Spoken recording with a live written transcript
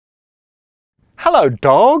Hello,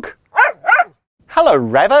 dog. Hello,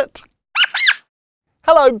 rabbit.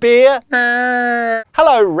 Hello, bear.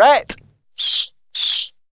 Hello, rat.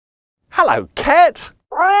 Hello, cat.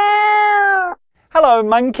 Hello,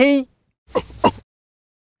 monkey.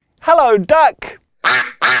 Hello, duck.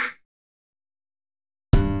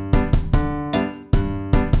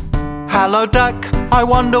 Hello, duck, I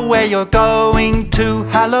wonder where you're going to.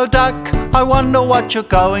 Hello, duck, I wonder what you're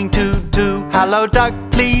going to do. Hello, duck,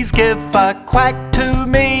 please give a quack to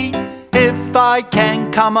me, if I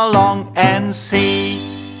can come along and see.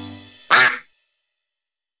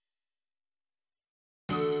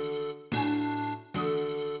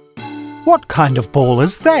 What kind of ball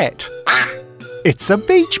is that? It's a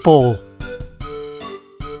beach ball.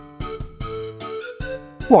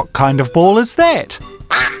 What kind of ball is that?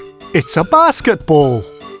 It's a basketball.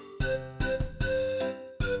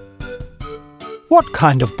 What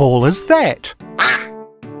kind of ball is that?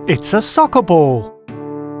 It's a soccer ball.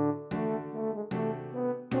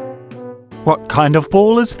 What kind of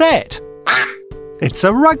ball is that? It's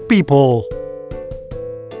a rugby ball.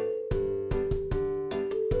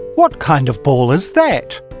 What kind of ball is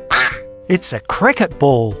that? It's a cricket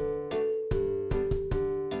ball.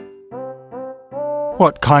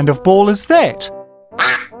 What kind of ball is that?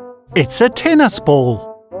 It's a tennis ball.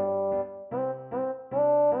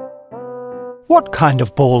 What kind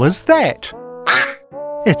of ball is that?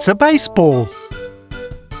 It's a baseball.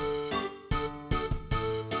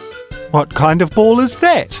 What kind of ball is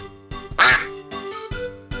that?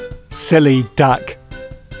 Silly duck.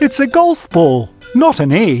 It's a golf ball, not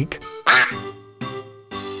an egg.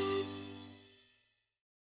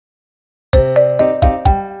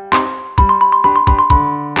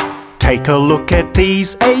 Take a look at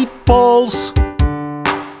these 8 balls.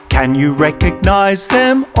 Can you recognize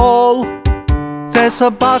them all? There's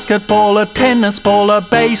a basketball, a tennis ball, a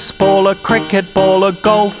baseball, a cricket ball, a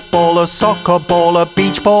golf ball, a soccer ball, a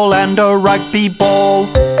beach ball and a rugby ball.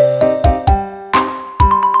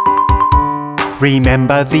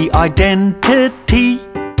 Remember the identity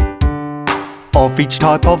of each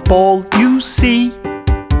type of ball you see.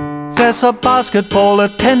 There's a basketball, a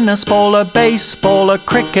tennis ball, a baseball, a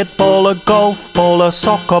cricket ball, a golf ball, a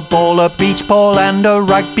soccer ball, a beach ball and a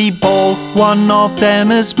rugby ball. One of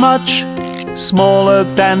them is much smaller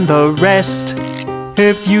than the rest.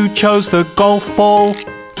 If you chose the golf ball,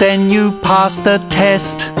 then you passed the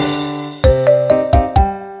test.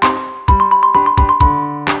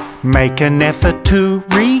 Make an effort to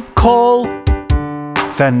recall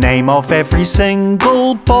the name of every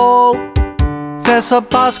single ball. There's a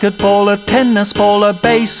basketball, a tennis ball, a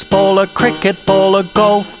baseball, a cricket ball, a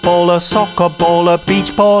golf ball, a soccer ball, a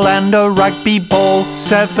beach ball and a rugby ball.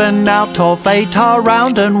 7 out of 8 are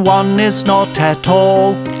round and 1 is not at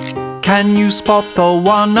all. Can you spot the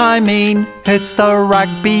one I mean? It's the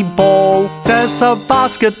rugby ball. There's a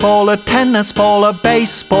basketball, a tennis ball, a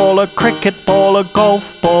baseball, a cricket ball, a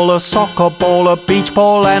golf ball, a soccer ball, a beach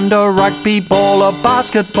ball and a rugby ball. A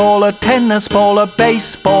basketball, a tennis ball, a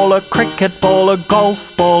baseball, a cricket ball, a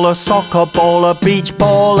golf ball, a soccer ball, a beach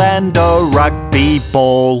ball and a rugby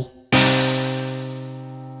ball.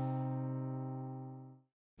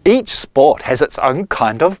 Each sport has its own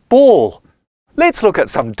kind of ball. Let's look at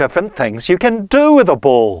some different things you can do with a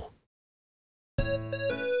ball.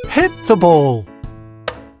 Hit the ball.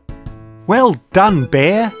 Well done,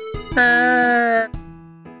 bear.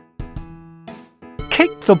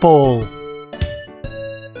 Kick the ball.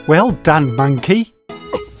 Well done, monkey.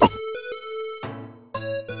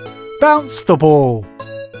 Bounce the ball.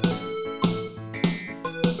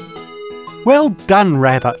 Well done,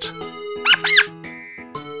 rabbit.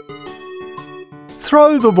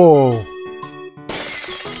 Throw the ball.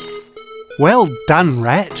 Well done,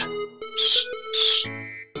 rat.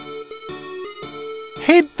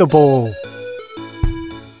 Head the ball.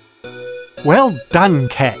 Well done,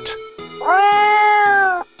 cat.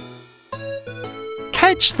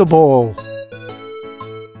 Catch the ball.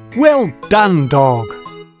 Well done, dog.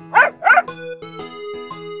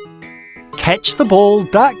 Catch the ball,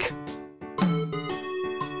 duck.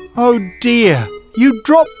 Oh dear, you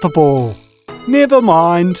dropped the ball. Never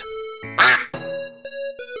mind.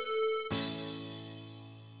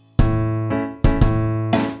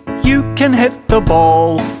 You can hit the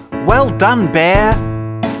ball. Well done, bear.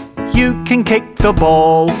 You can kick the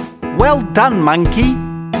ball. Well done, monkey.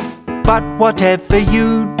 But whatever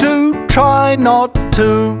you do, try not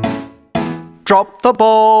to drop the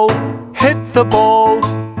ball, hit the ball,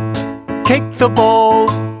 kick the ball,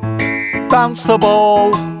 bounce the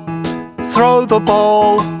ball, throw the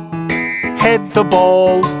ball, head the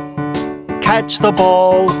ball, catch the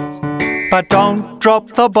ball, but don't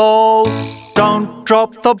drop the ball. don't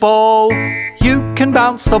drop the ball. You can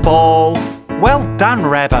bounce the ball. Well done,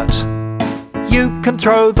 rabbit. You can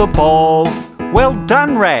throw the ball. Well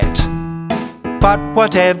done, rat. But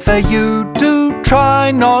whatever you do,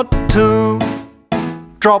 try not to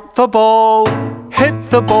drop the ball, hit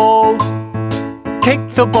the ball, kick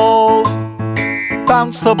the ball,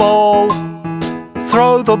 bounce the ball,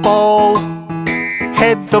 throw the ball,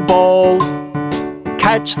 head the ball,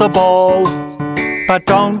 catch the ball. But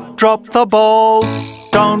don't drop the ball,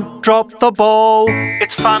 don't drop the ball.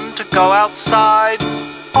 It's fun to go outside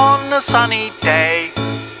on a sunny day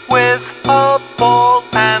with a ball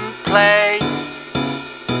and play.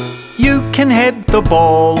 You can head the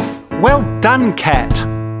ball. Well done, cat.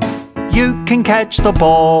 You can catch the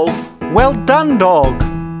ball. Well done, dog.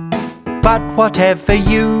 But whatever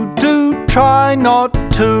you do, try not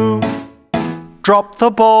to drop the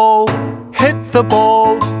ball, hit the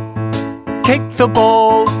ball, kick the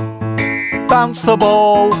ball, bounce the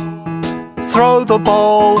ball, throw the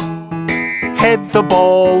ball, head the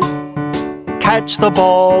ball, catch the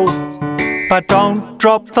ball. But don't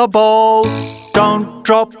drop the ball, don't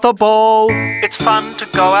drop the ball. It's fun to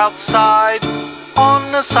go outside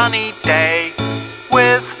on a sunny day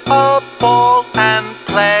with a ball and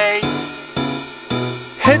play.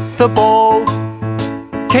 Hit the ball,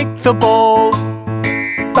 kick the ball,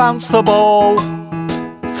 bounce the ball,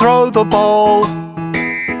 throw the ball,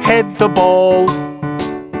 head the ball,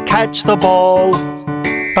 catch the ball.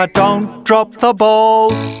 But don't drop the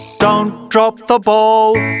ball, don't drop the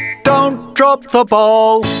ball, don't drop the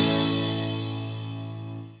ball.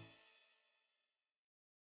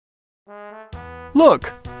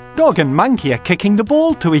 Look, dog and monkey are kicking the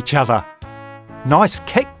ball to each other. Nice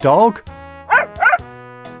kick, dog.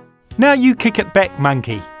 Now you kick it back,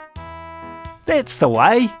 monkey. That's the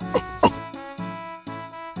way.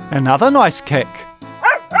 Another nice kick.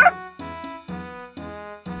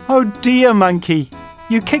 Oh dear, monkey.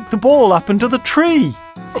 You kicked the ball up into the tree.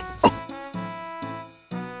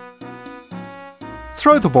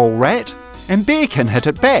 Throw the ball, rat, and Bear can hit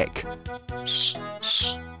it back.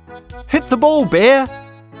 Hit the ball, Bear.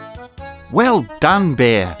 Well done,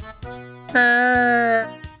 Bear.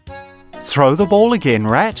 Throw the ball again,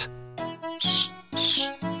 rat.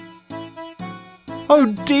 Oh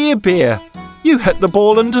dear, Bear. You hit the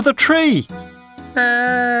ball into the tree.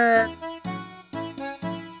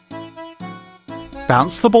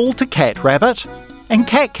 Bounce the ball to Cat, Rabbit, and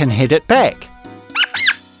Cat can head it back.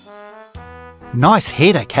 Nice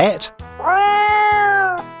header, Cat.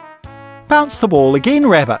 Bounce the ball again,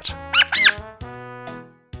 Rabbit.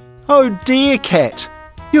 Oh dear, Cat.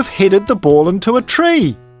 You've headed the ball into a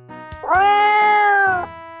tree.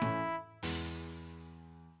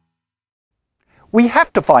 We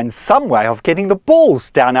have to find some way of getting the balls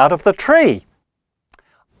down out of the tree.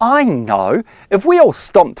 I know, if we all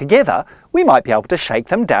stomp together, we might be able to shake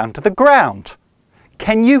them down to the ground.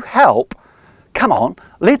 Can you help? Come on,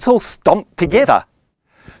 let's all stomp together.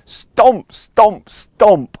 Stomp, stomp,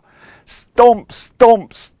 stomp. Stomp,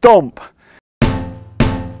 stomp, stomp.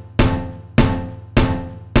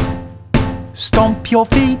 Stomp your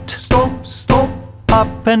feet. Stomp, stomp.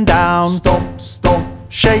 Up and down. Stomp, stomp.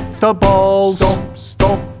 Shake the balls. Stomp,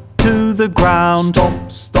 stomp. To the ground.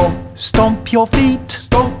 Stomp, stomp. Stomp your feet.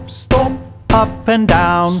 Stomp, stomp. Up and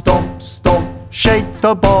down. Stomp, stomp. Shake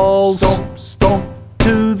the balls. Stomp, stomp.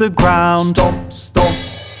 To the ground. Stomp, stomp.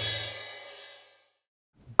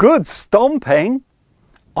 Good stomping.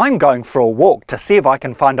 I'm going for a walk to see if I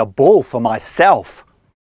can find a ball for myself.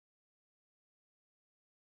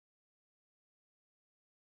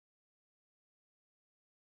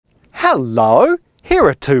 Hello, here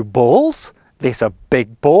are two balls. There's a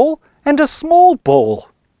big ball and a small ball.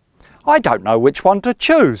 I don't know which one to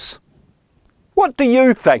choose. What do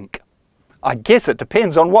you think? I guess it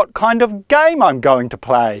depends on what kind of game I'm going to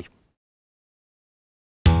play.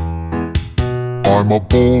 I'm a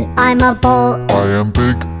ball. I'm a ball. I am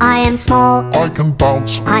big. I am small. I can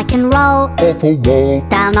bounce I can roll off a wall.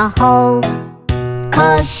 down a hole.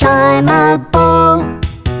 'Cause I'm a ball.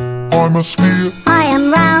 I'm a sphere I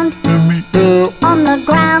am round in the air. on the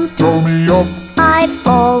ground. Throw me up. I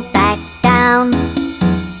fall back down.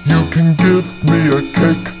 You can give me a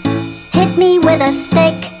kick. Hit me with a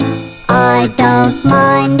stick. I don't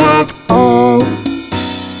mind at all.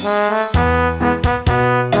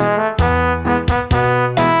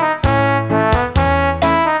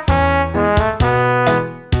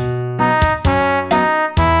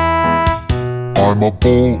 I'm a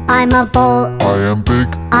ball. I'm a ball. I am big.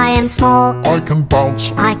 I am small. I can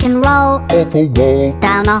bounce I can roll off a wall.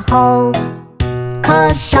 down a hole.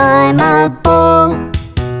 'Cause I'm a ball.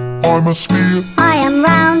 I'm a sphere I am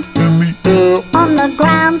round in the air. the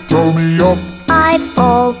ground. Throw me up, I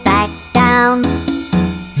fall back down.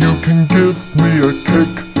 you can give me a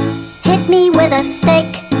kick. Hit me with a stick,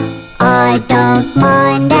 I don't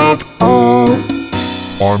mind at all.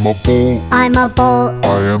 I'm a ball, I'm a ball,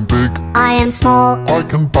 I am big, I am small. I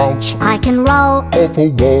can bounce I can roll off a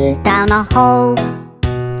wall. down a hole.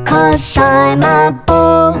 'Cause I'm a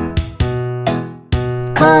ball,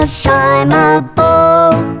 'cause I'm a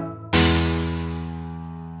ball.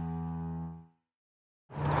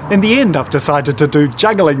 In the end, I've decided to do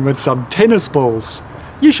juggling with some tennis balls.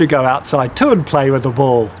 You should go outside too and play with the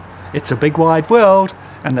ball. It's a big wide world,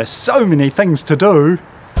 and there's so many things to do.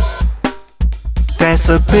 There's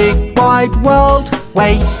a big wide world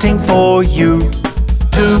waiting for you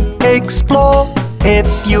to explore if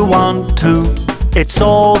you want to. It's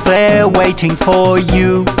all there waiting for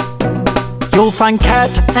you. You'll find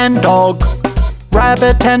cat and dog,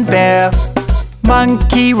 rabbit and bear,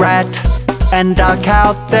 monkey, rat and duck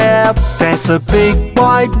out there. There's a big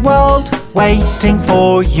wide world waiting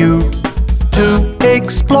for you to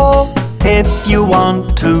explore if you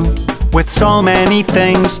want to, with so many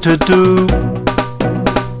things to do.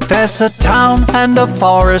 There's a town and a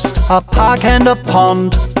forest, a park and a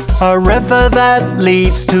pond, a river that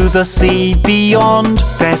leads to the sea beyond.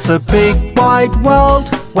 There's a big wide world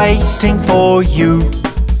waiting for you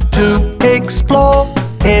to explore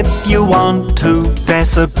if you want to.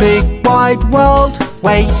 There's a big wide world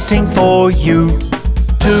waiting for you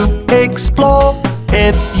to explore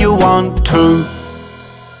if you want to.